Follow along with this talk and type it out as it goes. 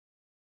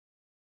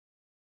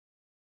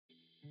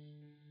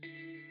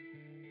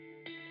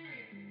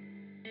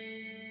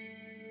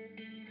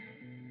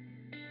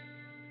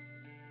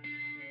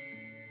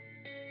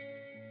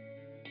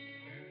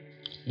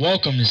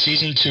Welcome to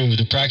Season 2 of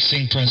the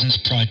Practicing Presence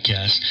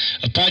Podcast,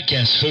 a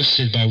podcast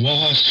hosted by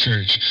Wellhouse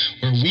Church,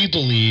 where we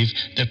believe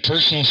that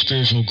personal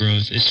spiritual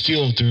growth is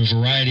fueled through a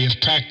variety of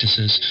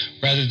practices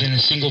rather than a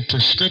single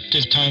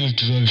prescriptive time of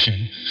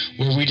devotion,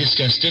 where we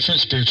discuss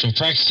different spiritual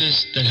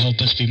practices that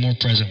help us be more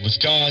present with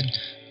God,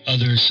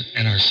 others,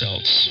 and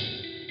ourselves.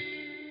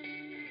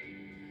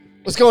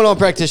 What's going on,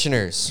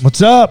 practitioners?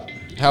 What's up?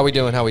 How we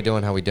doing?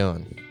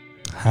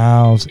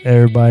 How's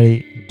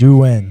everybody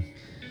doing?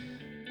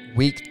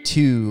 Week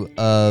 2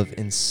 of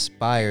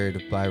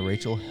Inspired by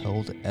Rachel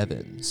Held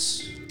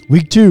Evans.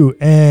 Week 2,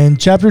 and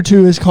chapter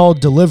 2 is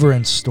called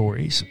Deliverance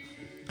Stories.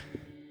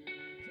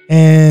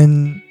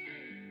 And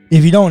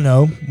if you don't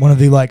know, one of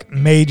the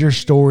major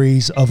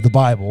stories of the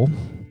Bible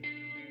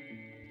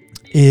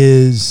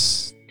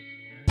is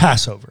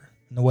Passover,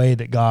 the way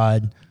that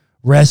God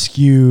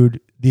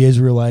rescued the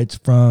Israelites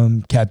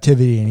from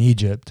captivity in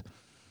Egypt.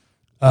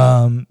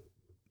 And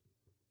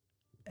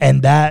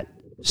that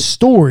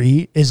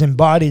story is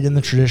embodied in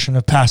the tradition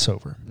of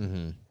Passover.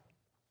 Mm-hmm.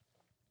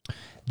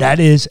 That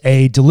is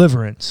a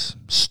deliverance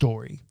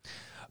story,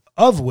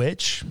 of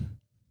which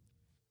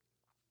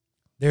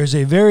there's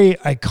a very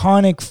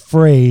iconic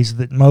phrase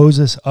that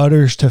Moses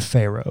utters to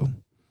Pharaoh.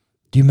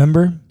 Do you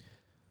remember?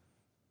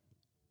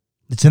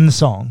 It's in the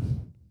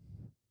song.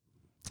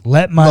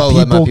 Let my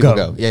people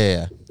go.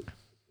 Yeah.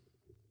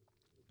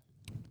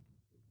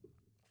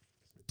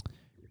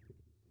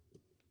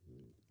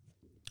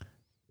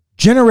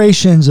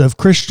 Generations of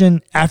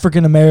Christian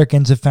African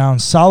Americans have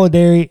found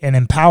solidarity and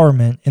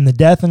empowerment in the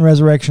death and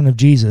resurrection of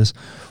Jesus,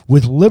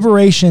 with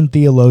liberation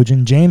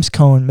theologian James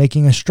Cone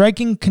making a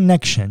striking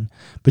connection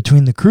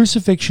between the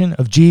crucifixion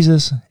of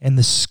Jesus and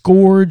the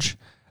scourge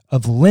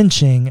of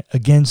lynching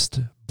against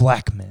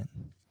black men.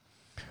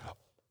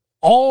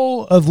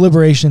 All of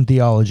liberation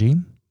theology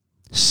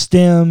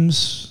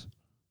stems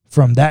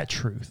from that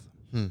truth.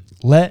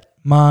 Let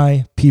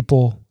my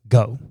people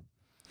go.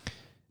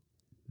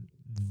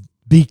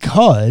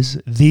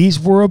 Because these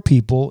were a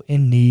people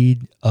in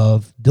need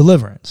of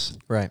deliverance.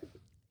 Right.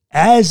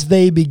 As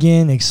they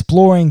begin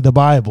exploring the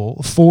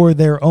Bible for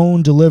their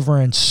own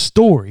deliverance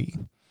story,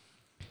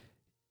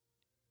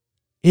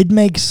 it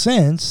makes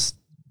sense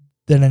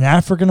that an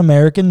African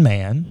American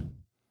man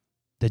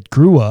that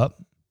grew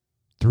up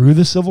through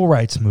the civil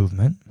rights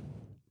movement,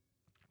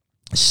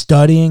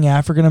 studying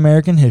African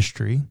American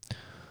history,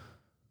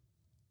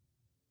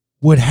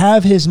 would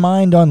have his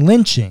mind on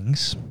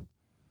lynchings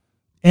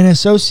and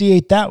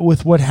associate that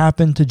with what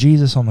happened to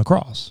Jesus on the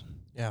cross.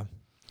 Yeah.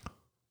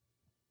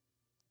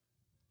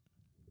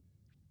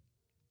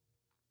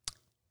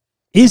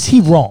 Is he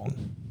wrong?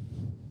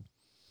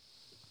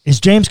 Is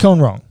James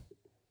Cone wrong?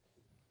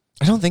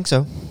 I don't think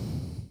so.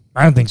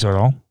 I don't think so at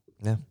all.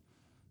 Yeah.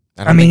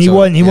 I mean, he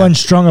wasn't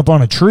strung up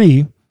on a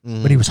tree,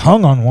 but he was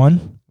hung on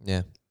one.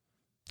 Yeah.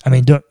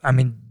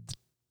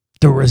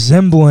 The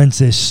resemblance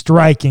is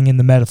striking in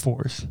the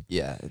metaphors.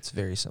 Yeah, it's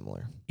very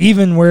similar.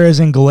 Even whereas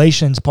in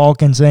Galatians, Paul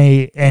can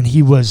say, and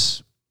he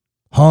was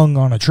hung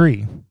on a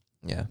tree.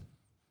 Yeah.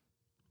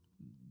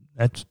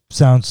 That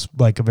sounds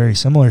like a very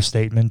similar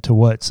statement to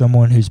what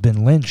someone who's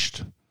been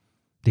lynched,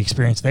 the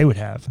experience they would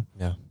have.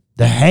 Yeah.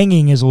 The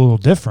hanging is a little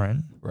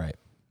different. Right.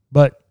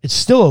 But it's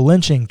still a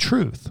lynching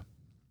truth.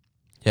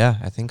 Yeah,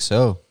 I think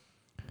so.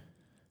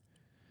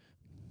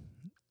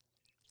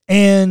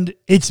 And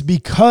it's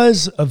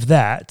because of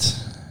that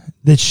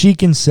she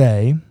can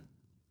say,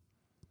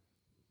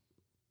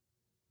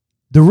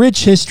 the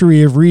rich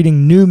history of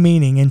reading new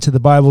meaning into the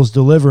Bible's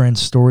deliverance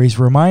stories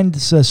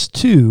reminds us,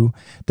 too,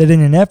 that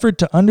in an effort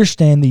to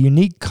understand the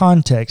unique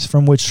context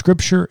from which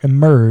Scripture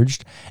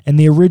emerged and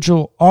the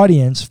original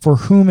audience for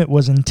whom it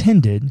was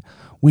intended,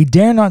 we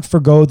dare not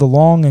forgo the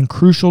long and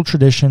crucial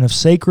tradition of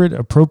sacred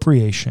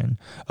appropriation,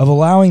 of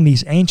allowing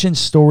these ancient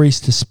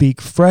stories to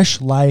speak fresh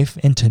life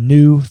into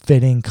new,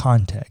 fitting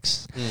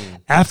contexts.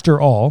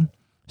 After all,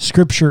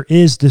 Scripture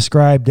is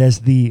described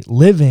as the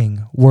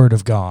living Word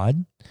of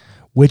God,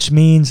 which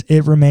means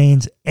it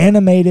remains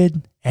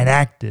animated and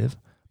active,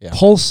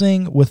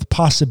 pulsing with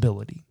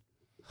possibility.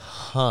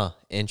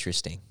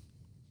 Interesting.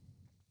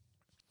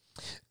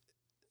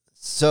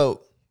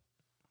 So,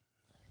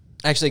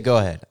 actually, go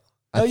ahead.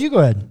 Oh, you go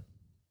ahead.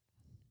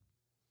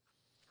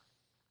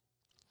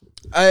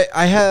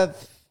 I have...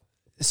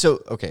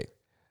 So, okay.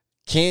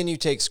 Can you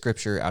take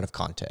Scripture out of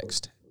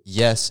context?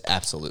 Yes,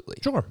 absolutely.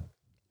 Sure.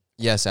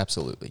 Yes,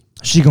 absolutely.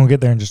 She's going to get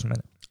there in just a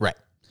minute. Right.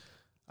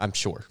 I'm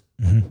sure.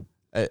 Mm-hmm.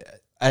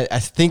 I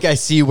think I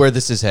see where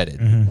this is headed.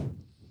 Mm-hmm.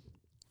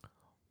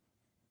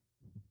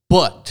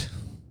 But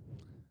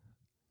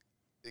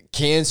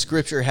can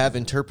Scripture have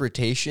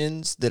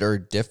interpretations that are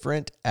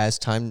different as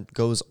time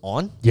goes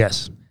on?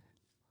 Yes.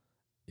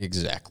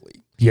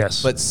 Exactly.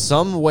 Yes. But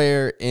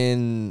somewhere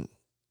in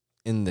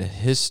the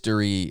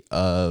history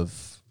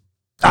of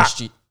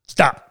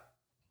Stop.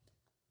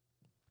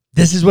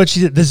 This is what she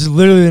said. This is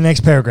literally the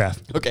next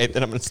paragraph. Okay,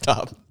 then I'm going to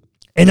stop.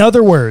 In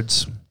other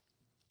words,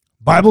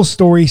 Bible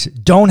stories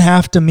don't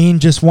have to mean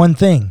just one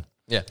thing.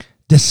 Yeah.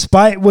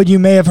 Despite what you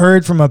may have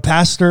heard from a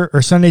pastor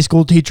or Sunday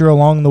school teacher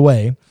along the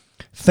way,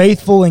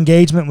 Faithful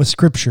engagement with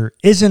Scripture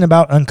isn't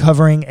about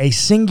uncovering a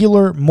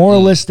singular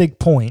moralistic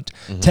point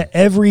to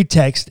every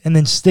text and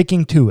then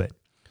sticking to it.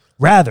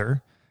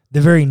 Rather,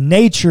 the very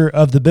nature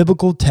of the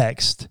biblical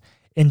text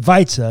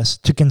invites us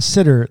to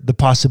consider the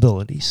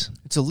possibilities.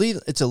 It's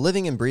a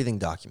living and breathing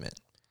document.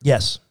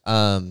 Yes.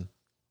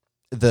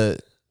 The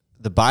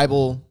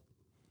Bible,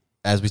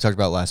 as we talked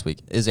about last week,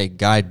 is a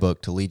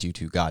guidebook to lead you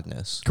to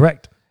Godness.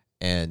 Correct.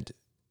 And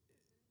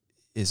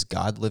is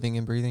God living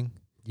and breathing?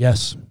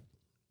 Yes.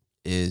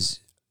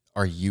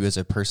 Are you as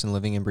a person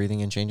living and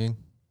breathing and changing?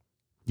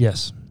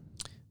 Yes.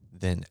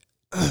 Then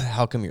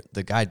how come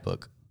the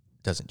guidebook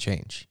doesn't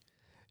change?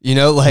 You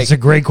know, like, it's a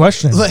great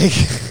question. Like,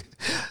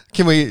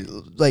 can we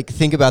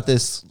think about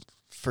this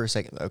for a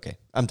second? Okay,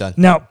 I'm done.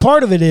 Now,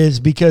 part of it is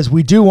because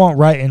we do want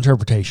right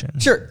interpretation.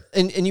 Sure,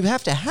 and you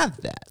have to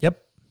have that.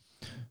 Yep.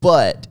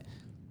 But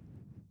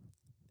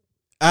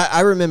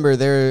I remember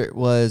there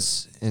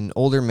was an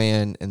older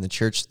man in the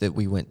church that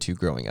we went to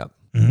growing up.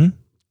 Mm-hmm.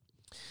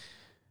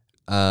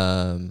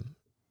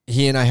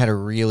 He and I had a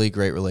really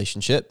great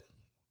relationship.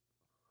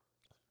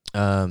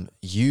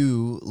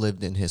 You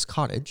lived in his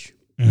cottage.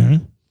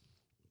 Mm-hmm.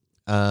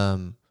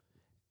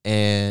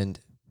 And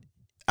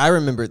I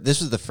remember this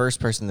was the first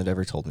person that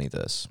ever told me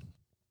this,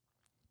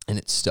 and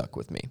it stuck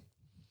with me.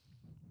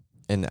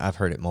 And I've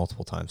heard it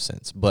multiple times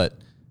since, but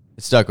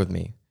it stuck with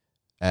me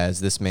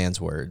as this man's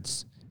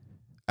words.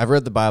 I've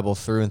read the Bible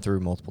through and through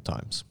multiple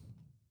times.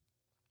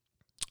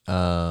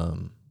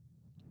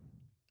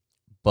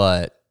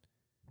 But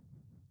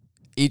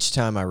each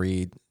time I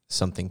read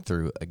something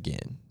through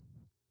again,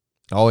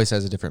 it always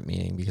has a different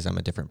meaning because I'm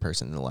a different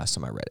person than the last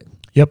time I read it.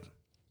 Yep.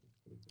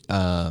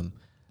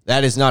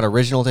 That is not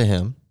original to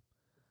him,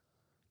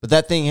 but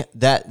that thing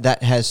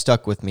that has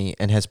stuck with me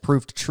and has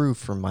proved true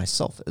for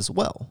myself as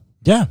well.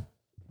 Yeah.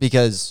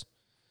 Because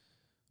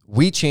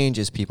we change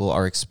as people,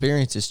 our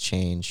experiences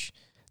change,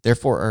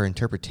 therefore our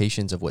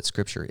interpretations of what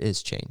Scripture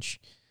is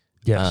change.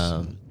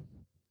 Yes.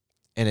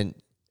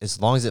 As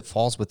long as it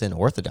falls within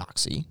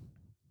orthodoxy,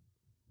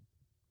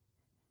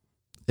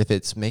 if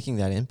it's making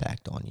that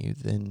impact on you,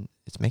 then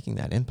it's making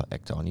that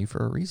impact on you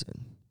for a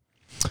reason.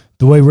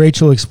 The way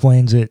Rachel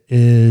explains it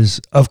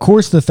is, of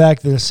course, the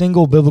fact that a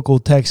single biblical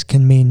text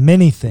can mean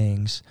many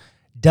things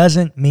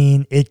doesn't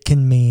mean it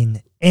can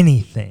mean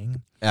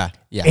anything. Yeah.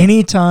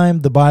 Anytime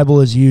the Bible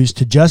is used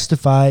to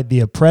justify the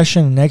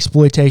oppression and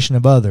exploitation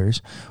of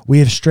others, we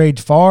have strayed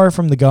far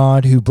from the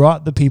God who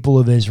brought the people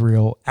of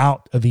Israel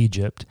out of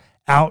Egypt,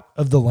 out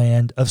of the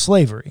land of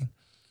slavery.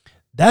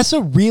 That's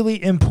a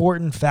really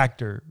important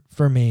factor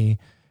for me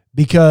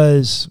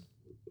because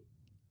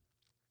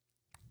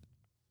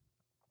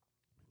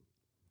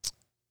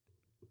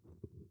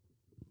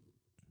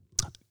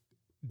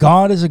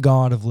God is a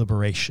God of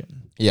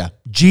liberation. Yeah.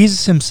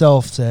 Jesus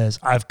himself says,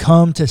 I've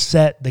come to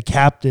set the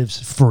captives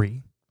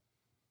free.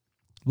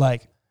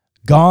 Like,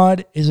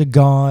 God is a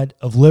God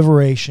of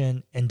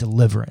liberation and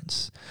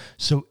deliverance.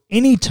 So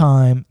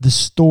anytime the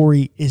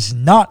story is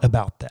not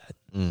about that,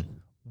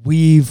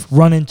 we've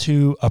run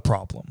into a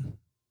problem.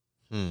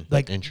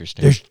 Like,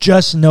 interesting. There's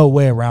just no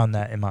way around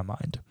that in my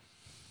mind.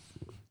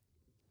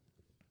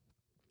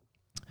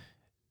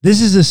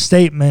 This is a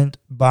statement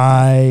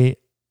by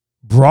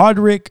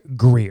Broderick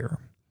Greer,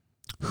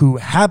 who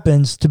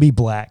happens to be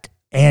black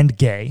and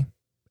gay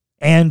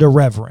and a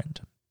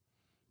reverend.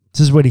 This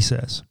is what he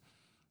says.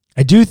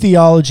 I do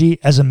theology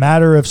as a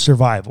matter of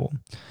survival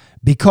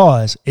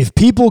because if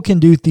people can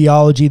do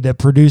theology that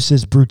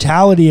produces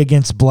brutality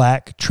against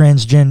black,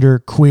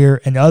 transgender,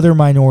 queer, and other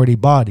minority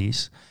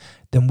bodies,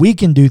 then we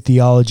can do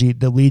theology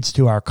that leads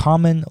to our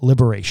common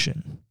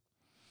liberation.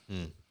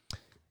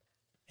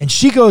 And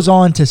she goes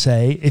on to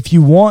say, if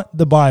you want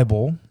the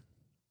Bible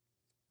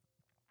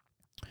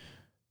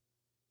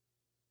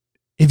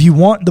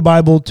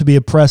to be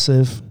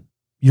oppressive,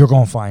 you're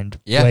going to find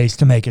ways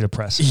to make it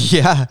oppressive.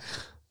 Yeah,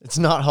 it's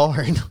not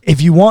hard.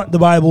 If you want the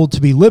Bible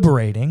to be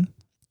liberating,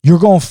 you're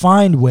going to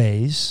find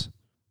ways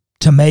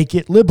to make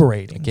it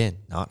liberating. Again,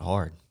 not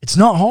hard. It's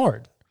not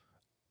hard.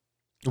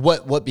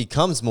 What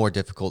becomes more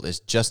difficult is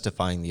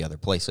justifying the other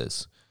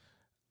places.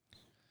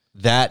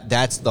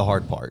 That's the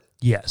hard part.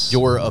 Yes.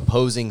 Your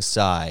opposing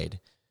side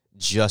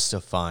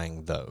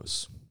justifying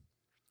those.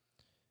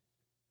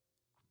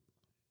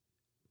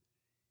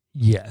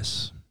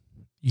 Yes.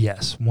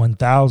 Yes,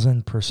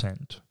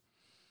 1,000%.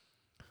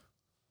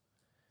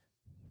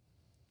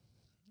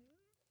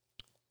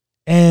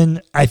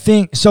 And I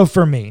think, so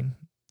for me,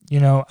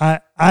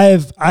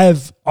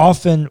 I've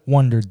often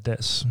wondered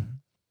this.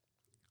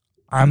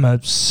 I'm a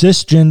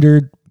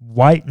cisgendered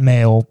white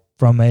male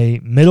from a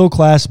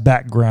middle-class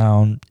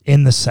background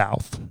in the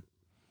South.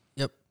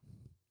 Yep.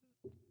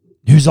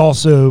 Who's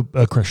also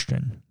a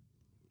Christian.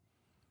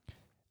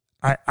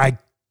 I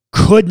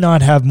could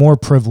not have more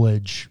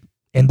privilege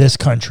in this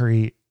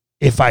country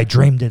if I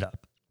dreamed it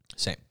up.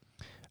 Same.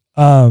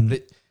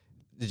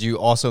 Did you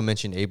also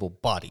mention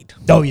able-bodied?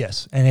 Oh,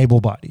 yes, and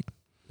able-bodied.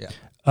 Yeah.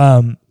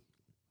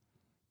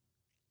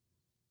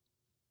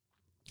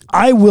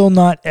 I will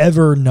not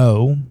ever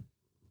know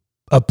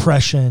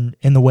oppression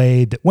in the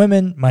way that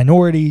women,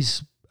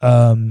 minorities,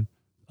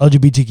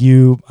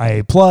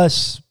 LGBTQIA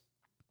plus,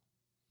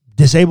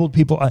 disabled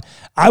people.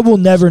 I will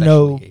never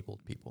know. Able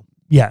people.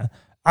 Yeah,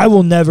 I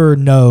will never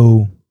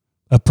know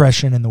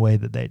oppression in the way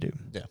that they do.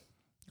 Yeah.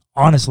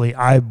 Honestly,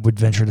 I would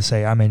venture to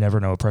say I may never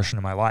know oppression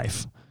in my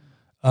life.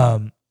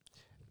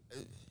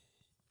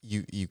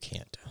 You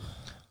can't.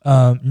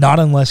 Not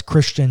unless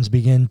Christians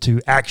begin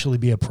to actually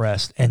be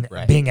oppressed, and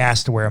Right. being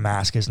asked to wear a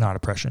mask is not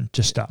oppression.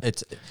 Just stop.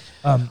 It's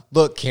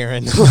look,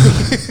 Karen.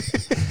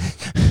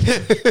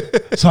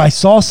 So I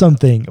saw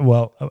something.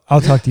 Well,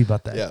 I'll talk to you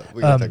about that. Yeah,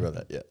 we're gonna talk about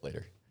that. Yeah,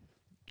 later.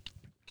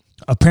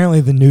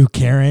 Apparently, the new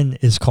Karen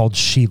is called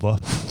Sheila.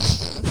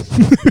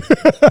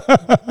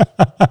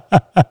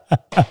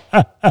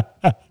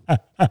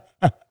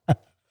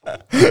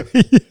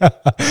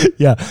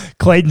 yeah.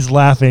 Clayton's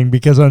laughing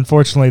because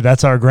unfortunately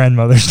that's our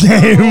grandmother's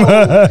name.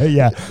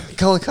 Yeah.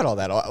 Cut all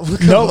that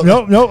off.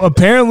 No.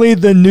 Apparently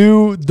the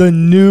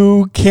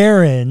new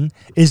Karen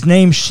is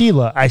named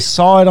Sheila. I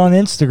saw it on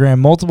Instagram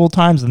multiple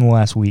times in the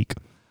last week.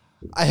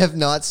 I have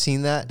not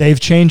seen that. They've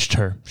changed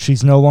her.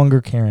 She's no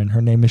longer Karen.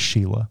 Her name is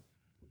Sheila.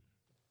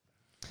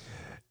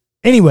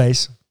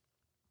 Anyways,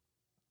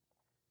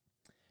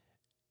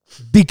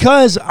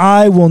 because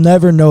I will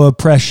never know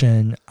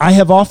oppression, I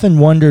have often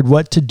wondered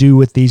what to do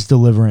with these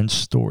deliverance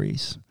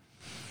stories.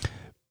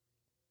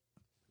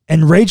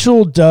 And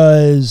Rachel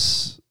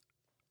does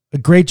a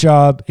great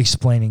job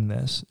explaining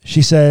this.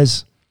 She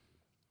says,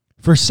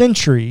 for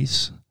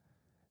centuries,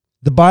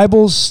 the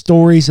Bible's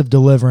stories of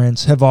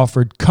deliverance have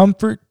offered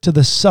comfort to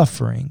the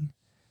suffering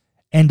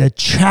and a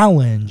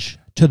challenge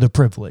to the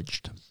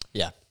privileged.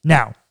 Yeah.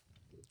 Now,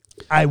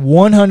 I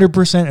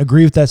 100%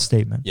 agree with that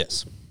statement.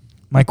 Yes.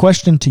 My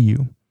question to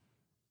you,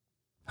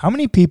 how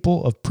many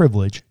people of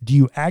privilege do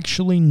you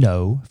actually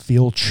know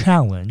feel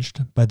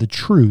challenged by the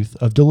truth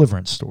of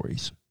deliverance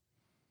stories?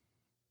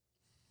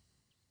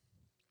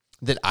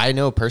 That I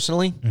know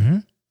personally? Mm-hmm.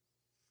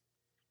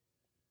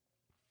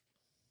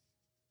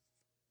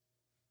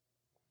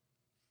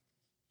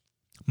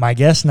 My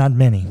guess, not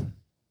many.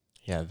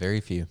 Yeah,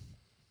 very few.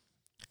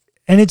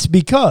 And it's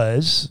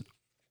because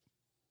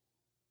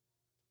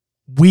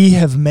we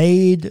have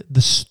made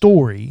the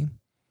story,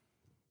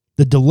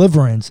 the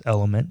deliverance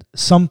element,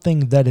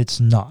 something that it's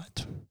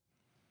not.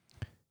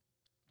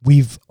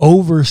 We've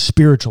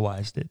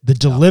over-spiritualized it. The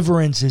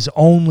deliverance is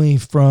only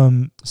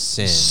from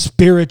Sin.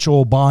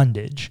 spiritual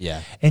bondage.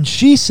 Yeah. And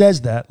she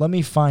says that. Let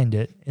me find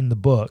it in the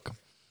book.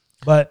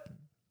 But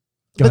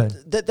go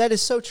ahead. That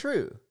is so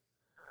true.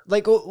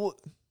 Like,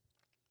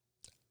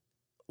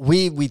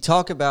 we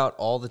talk about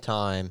all the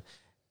time.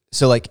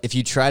 So, like, if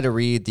you try to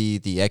read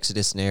the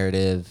Exodus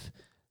narrative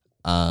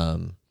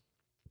and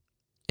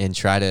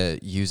try to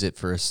use it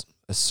for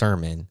a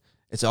sermon,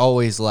 it's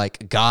always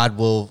like God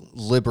will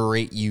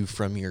liberate you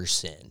from your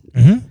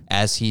sin,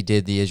 as he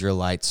did the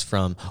Israelites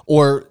from,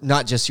 or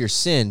not just your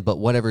sin, but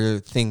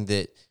whatever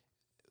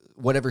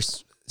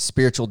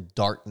spiritual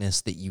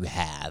darkness that you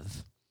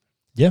have,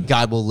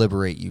 God will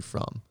liberate you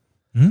from.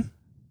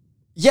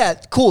 Yeah,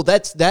 cool.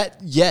 That's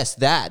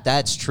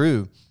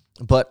true.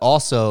 But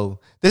also,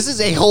 this is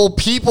a whole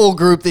people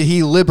group that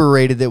he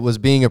liberated that was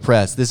being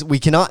oppressed. We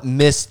cannot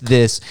miss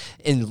this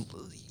in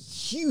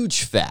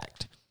huge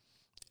fact.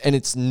 And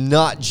it's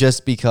not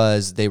just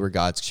because they were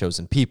God's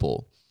chosen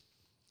people.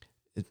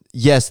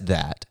 Yes,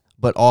 that,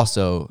 but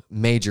also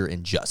major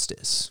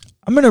injustice.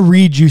 I'm going to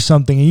read you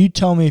something, and you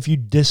tell me if you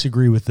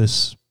disagree with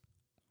this,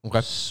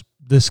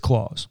 this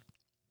clause.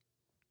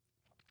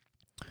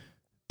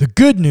 The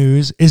good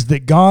news is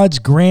that God's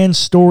grand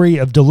story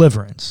of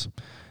deliverance,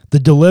 the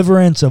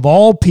deliverance of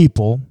all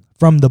people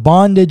from the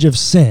bondage of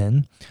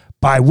sin,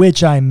 by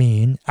which I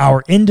mean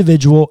our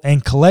individual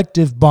and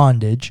collective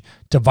bondage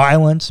to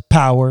violence,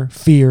 power,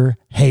 fear,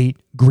 hate,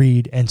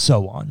 greed, and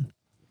so on.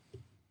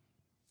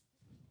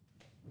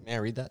 May I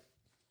read that?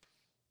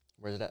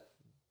 Where's it at?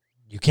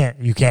 You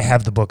can't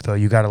have the book, though.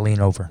 You got to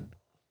lean over.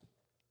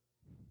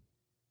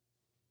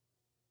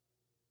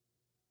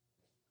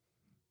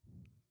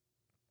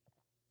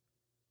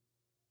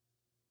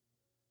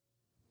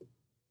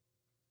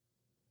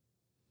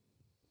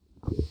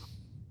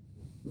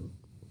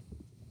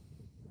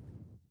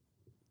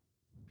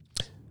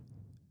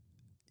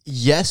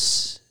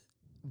 Yes,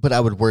 but I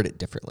would word it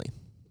differently.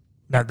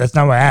 Now, that's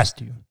not what I asked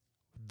you.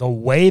 The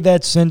way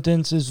that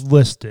sentence is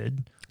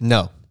listed,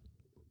 No.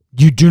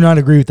 you do not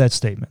agree with that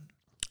statement.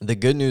 The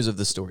good news of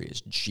the story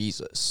is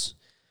Jesus,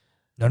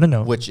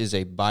 No. which is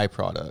a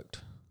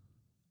byproduct.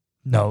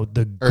 No,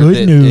 the Or good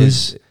that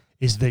news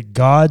is that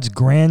God's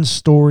grand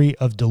story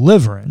of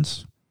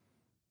deliverance,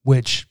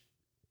 which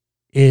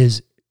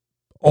is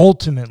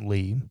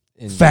ultimately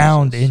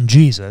found in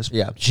Jesus.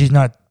 Yeah. She's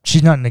not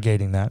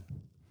negating that.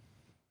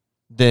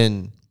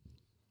 Then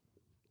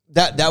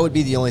that would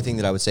be the only thing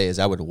that I would say is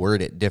I would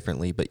word it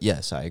differently. But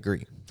yes, I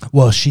agree.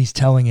 Well, she's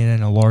telling it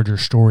in a larger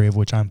story of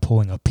which I'm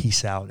pulling a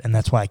piece out, and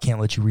that's why I can't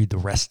let you read the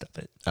rest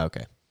of it.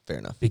 Okay, fair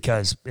enough.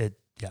 Because it.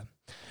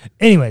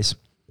 Anyways,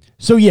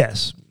 so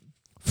yes,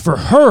 for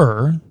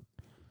her,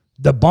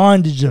 the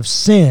bondage of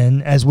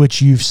sin, as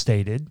which you've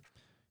stated,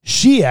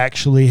 she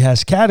actually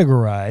has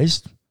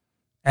categorized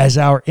as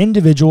our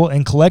individual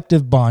and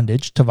collective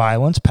bondage to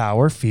violence,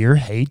 power, fear,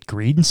 hate,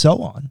 greed, and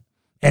so on.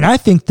 And I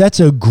think that's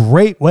a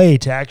great way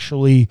to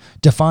actually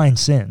define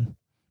sin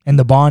and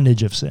the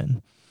bondage of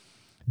sin.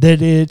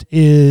 That it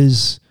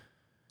is...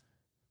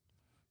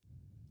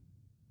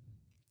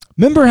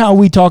 Remember how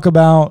we talk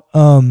about...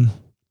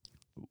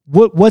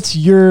 What's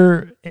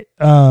your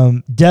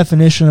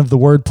definition of the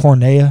word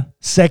porneia?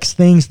 Sex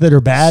things that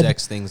are bad?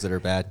 Sex things that are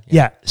bad.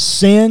 Yeah.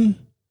 Sin,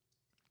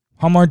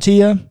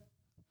 hamartia,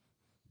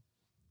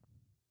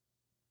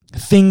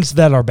 things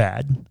that are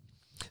bad.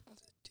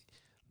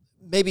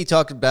 Maybe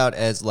talked about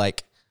as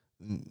like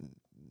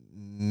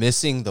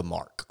missing the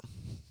mark,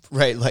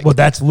 right? Like, Well,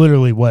 that's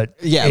literally what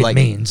yeah, it like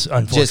means,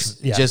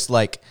 unfortunately. just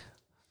like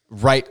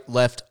right,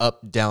 left,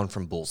 up, down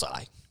from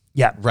bullseye,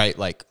 Yeah. right?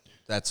 Like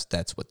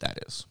that's what that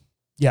is.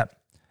 Yeah.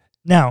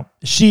 Now,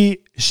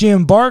 she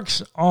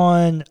embarks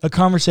on a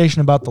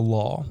conversation about the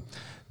law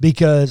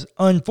because,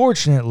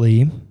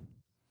 unfortunately,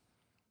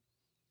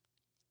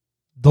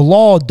 the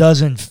law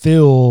doesn't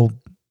feel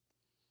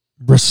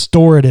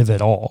restorative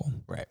at all.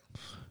 Right.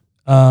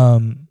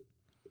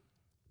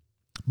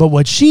 But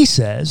what she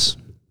says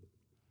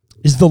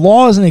is the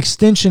law is an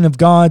extension of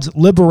God's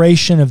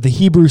liberation of the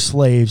Hebrew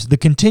slaves, the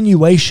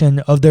continuation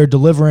of their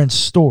deliverance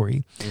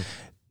story.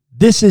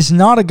 This is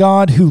not a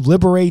God who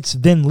liberates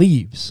then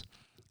leaves.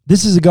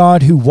 This is a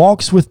God who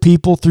walks with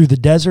people through the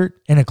desert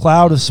in a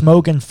cloud of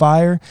smoke and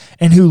fire,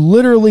 and who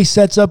literally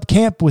sets up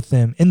camp with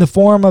them in the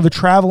form of a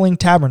traveling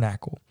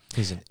tabernacle.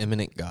 He's an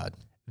imminent God.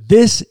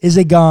 This is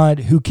a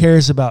God who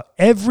cares about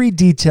every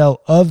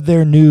detail of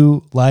their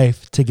new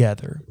life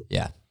together.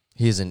 Yeah.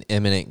 He is an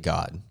imminent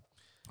God.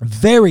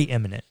 Very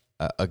imminent.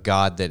 A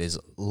God that is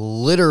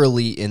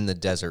literally in the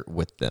desert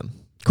with them.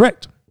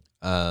 Correct.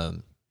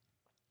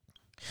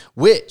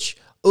 Which,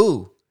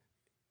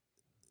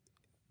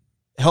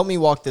 help me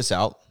walk this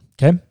out.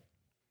 Okay.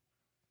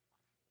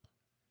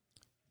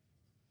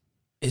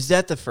 Is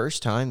that the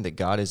first time that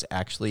God is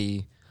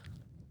actually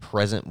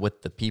present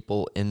with the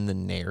people in the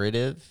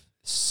narrative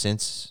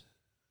since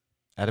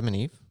Adam and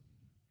Eve?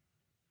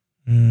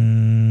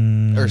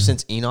 Or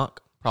since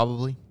Enoch,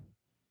 probably?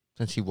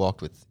 Since he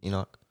walked with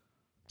Enoch?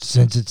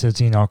 Since it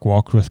says Enoch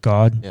walked with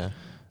God. Yeah.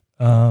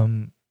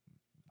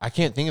 I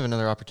can't think of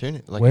another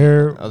opportunity. Like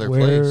where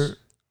place.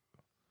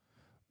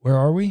 Where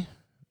are we?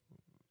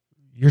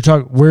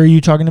 Where are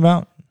you talking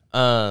about?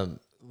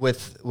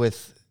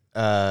 With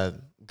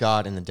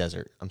God in the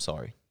desert. I'm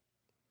sorry.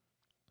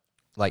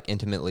 Like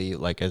intimately,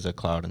 like as a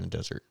cloud in the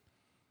desert.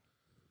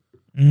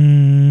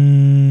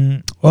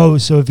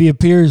 So if he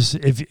appears,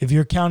 if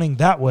you're counting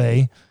that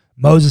way,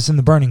 Moses in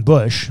the burning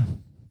bush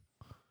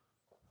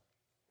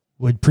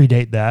would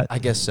predate that. I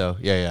guess so.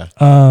 Yeah.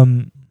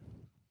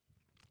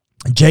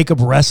 Jacob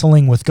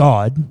wrestling with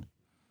God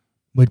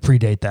would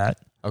predate that.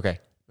 Okay.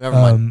 Never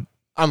mind.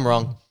 I'm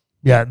wrong.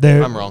 Yeah,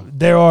 I'm wrong.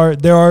 There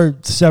are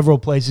several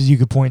places you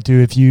could point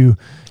to if you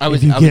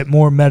get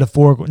more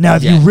metaphorical. Now,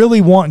 if you really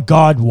want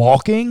God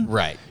walking,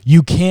 right,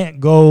 you can't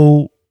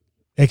go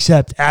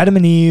except Adam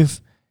and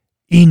Eve,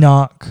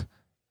 Enoch,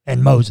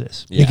 and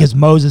Moses, because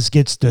Moses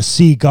gets to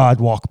see God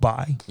walk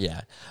by.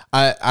 Yeah,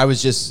 I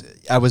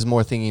was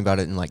more thinking about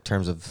it in like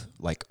terms of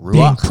like ruach,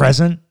 being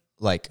present.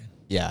 Like,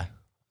 yeah,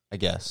 I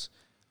guess.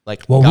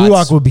 Like, well,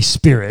 ruach would be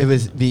spirit. It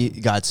would be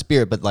God's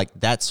spirit, but like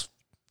that's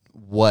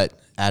what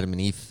Adam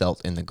and Eve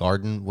felt in the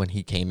garden when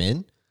he came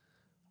in.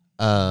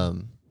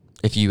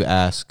 If you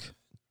ask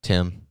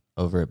Tim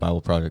over at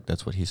Bible Project,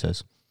 that's what he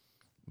says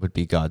would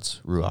be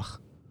God's ruach.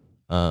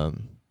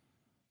 And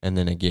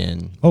then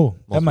again,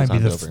 that might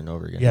be over and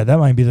over again. Yeah, that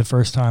might be the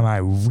first time I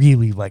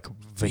really like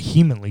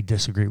vehemently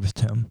disagree with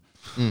Tim.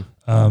 Do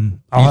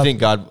you think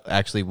God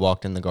actually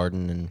walked in the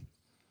garden and?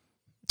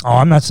 Oh,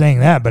 I'm not saying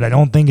that, but I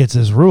don't think it's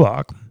his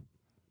ruach,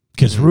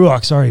 because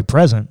ruach's already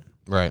present.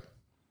 Right.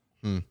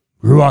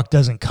 Ruach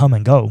doesn't come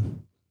and go.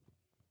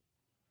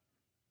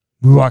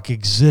 Ruach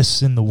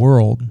exists in the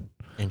world.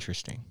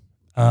 Interesting.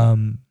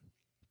 So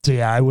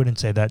yeah, I wouldn't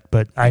say that,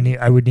 but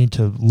I would need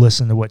to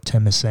listen to what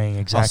Tim is saying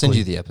exactly. I'll send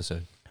you the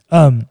episode.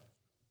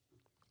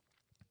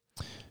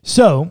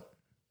 So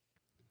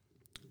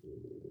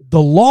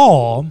the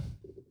law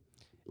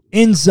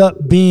ends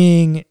up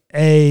being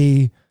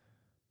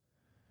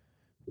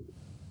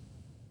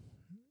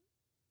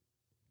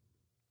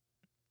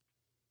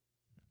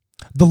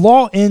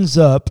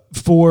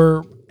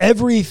for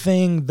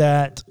everything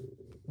that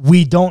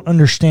we don't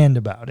understand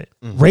about it.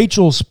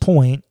 Rachel's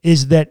point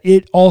is that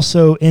it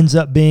also ends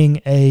up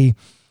being a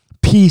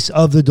piece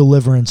of the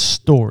deliverance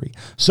story.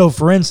 So,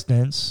 for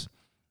instance,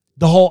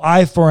 the whole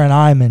eye for an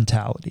eye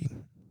mentality,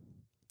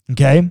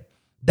 okay?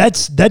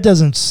 That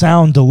doesn't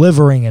sound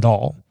delivering at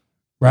all,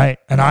 right?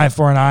 An eye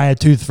for an eye, a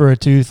tooth for a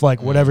tooth,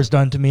 like whatever's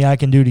done to me, I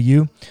can do to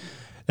you.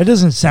 That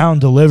doesn't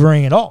sound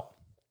delivering at all.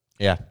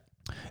 Yeah.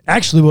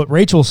 Actually, what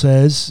Rachel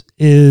says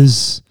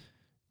is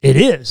it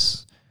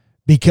is.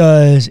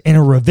 Because in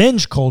a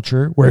revenge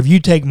culture where if you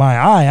take my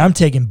eye, I'm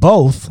taking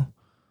both,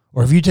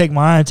 or if you take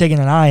my eye, I'm taking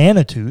an eye and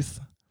a tooth,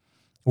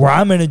 or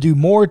I'm going to do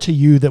more to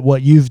you than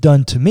what you've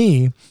done to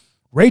me.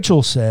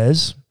 Rachel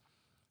says,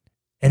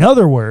 in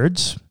other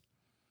words,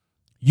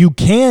 you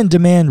can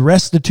demand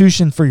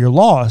restitution for your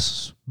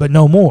loss, but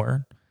no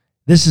more.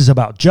 This is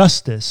about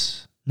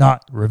justice,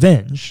 not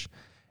revenge.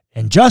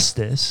 And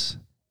justice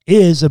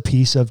is a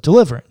piece of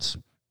deliverance.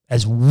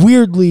 As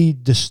weirdly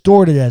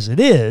distorted as it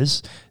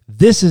is,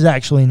 this is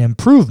actually an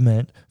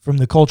improvement from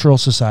the cultural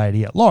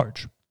society at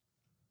large.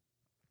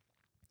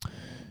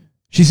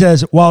 She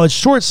says, while it's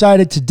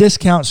short-sighted to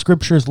discount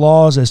Scripture's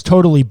laws as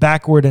totally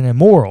backward and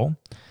immoral,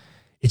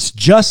 it's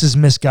just as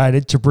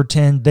misguided to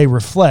pretend they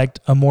reflect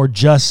a more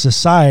just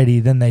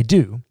society than they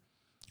do.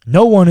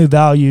 No one who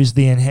values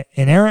the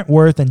inherent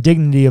worth and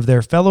dignity of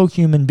their fellow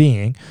human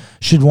being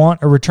should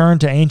want a return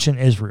to ancient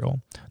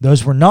Israel.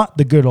 Those were not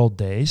the good old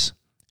days,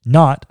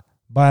 not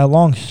by a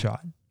long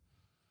shot.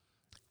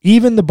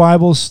 Even the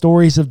Bible's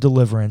stories of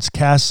deliverance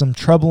cast some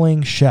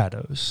troubling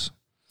shadows.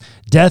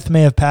 Death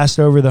may have passed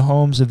over the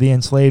homes of the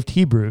enslaved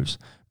Hebrews,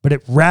 but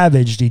it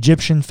ravaged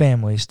Egyptian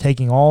families,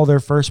 taking all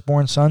their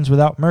firstborn sons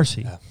without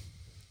mercy. Yeah.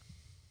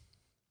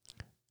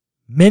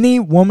 Many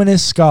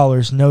womanist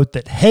scholars note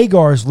that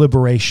Hagar's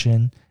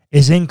liberation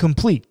is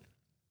incomplete,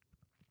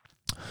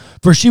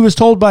 for she was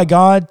told by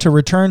God to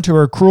return to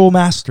her cruel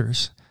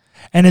masters.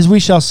 And as we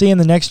shall see in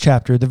the next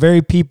chapter, the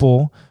very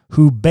people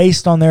who,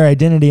 based on their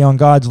identity on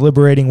God's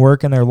liberating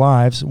work in their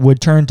lives,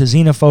 would turn to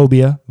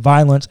xenophobia,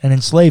 violence, and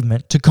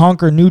enslavement to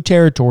conquer new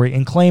territory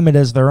and claim it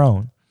as their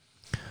own.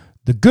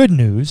 The good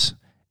news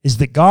is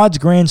that God's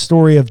grand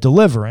story of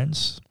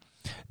deliverance,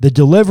 the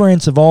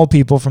deliverance of all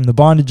people from the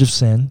bondage of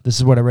sin, this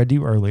is what I read to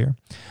you earlier,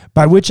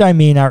 by which I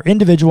mean our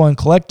individual and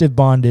collective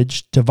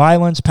bondage to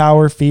violence,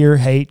 power, fear,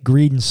 hate,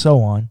 greed, and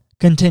so on,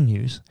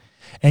 continues.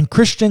 And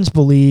Christians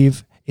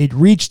believe it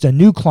reached a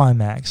new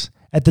climax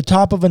at the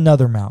top of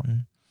another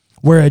mountain,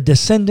 where a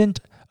descendant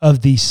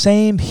of the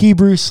same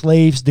Hebrew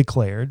slaves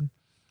declared,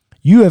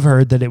 "You have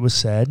heard that it was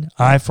said,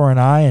 eye for an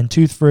eye and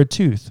tooth for a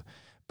tooth.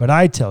 But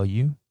I tell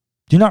you,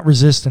 do not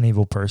resist an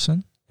evil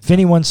person. If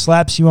anyone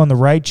slaps you on the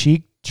right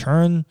cheek,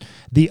 turn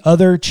the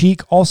other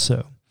cheek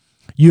also.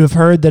 You have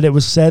heard that it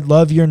was said,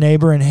 love your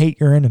neighbor and hate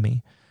your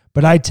enemy.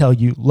 But I tell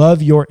you,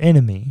 love your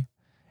enemy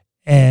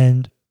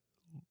and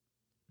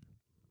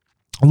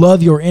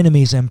love your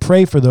enemies and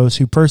pray for those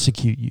who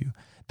persecute you,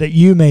 that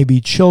you may be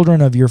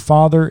children of your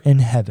Father in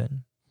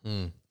heaven."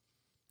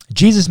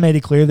 Jesus made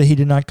it clear that he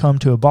did not come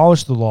to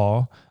abolish the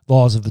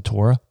laws of the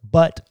Torah,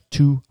 but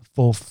to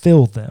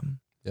fulfill them.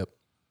 Yep.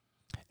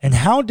 And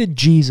how did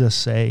Jesus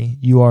say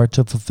you are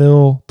to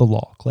fulfill the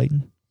law,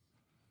 Clayton?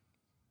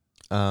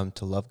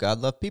 To love God,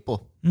 love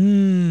people.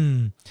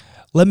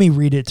 Let me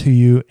read it to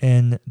you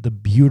in the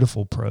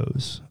beautiful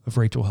prose of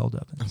Rachel Held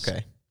Evans.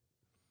 Okay.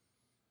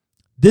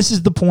 This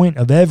is the point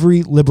of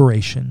every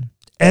liberation,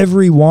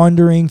 every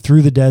wandering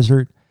through the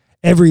desert,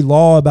 every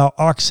law about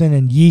oxen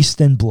and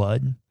yeast and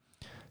blood.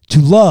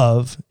 To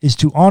love is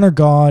to honor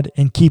God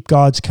and keep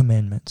God's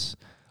commandments.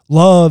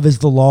 Love is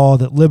the law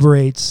that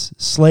liberates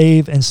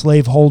slave and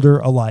slaveholder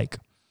alike.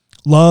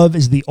 Love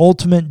is the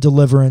ultimate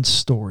deliverance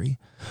story.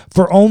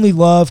 For only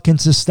love can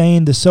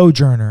sustain the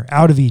sojourner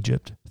out of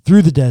Egypt,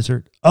 through the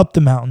desert, up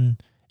the mountain,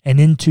 and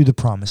into the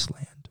promised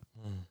land.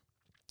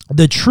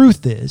 The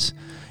truth is,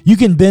 you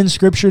can bend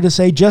Scripture to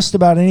say just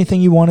about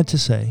anything you want it to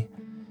say.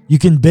 You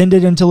can bend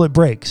it until it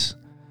breaks.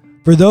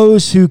 For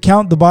those who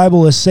count the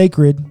Bible as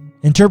sacred,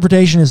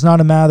 interpretation is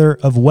not a matter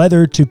of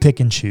whether to pick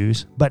and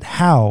choose, but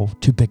how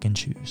to pick and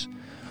choose.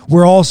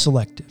 We're all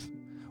selective.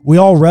 We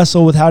all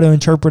wrestle with how to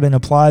interpret and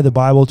apply the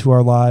Bible to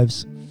our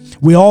lives.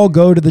 We all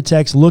go to the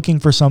text looking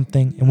for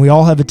something, and we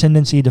all have a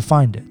tendency to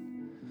find it.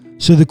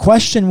 So the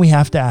question we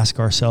have to ask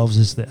ourselves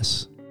is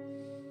this: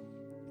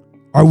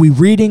 are we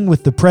reading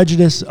with the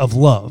prejudice of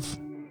love,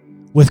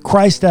 with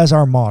Christ as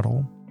our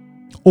model,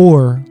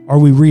 or are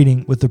we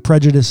reading with the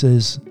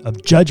prejudices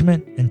of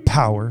judgment and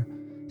power,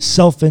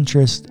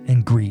 self-interest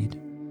and greed?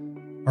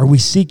 Are we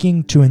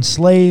seeking to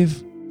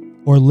enslave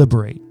or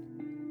liberate,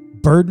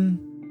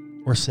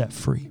 burden or set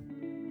free?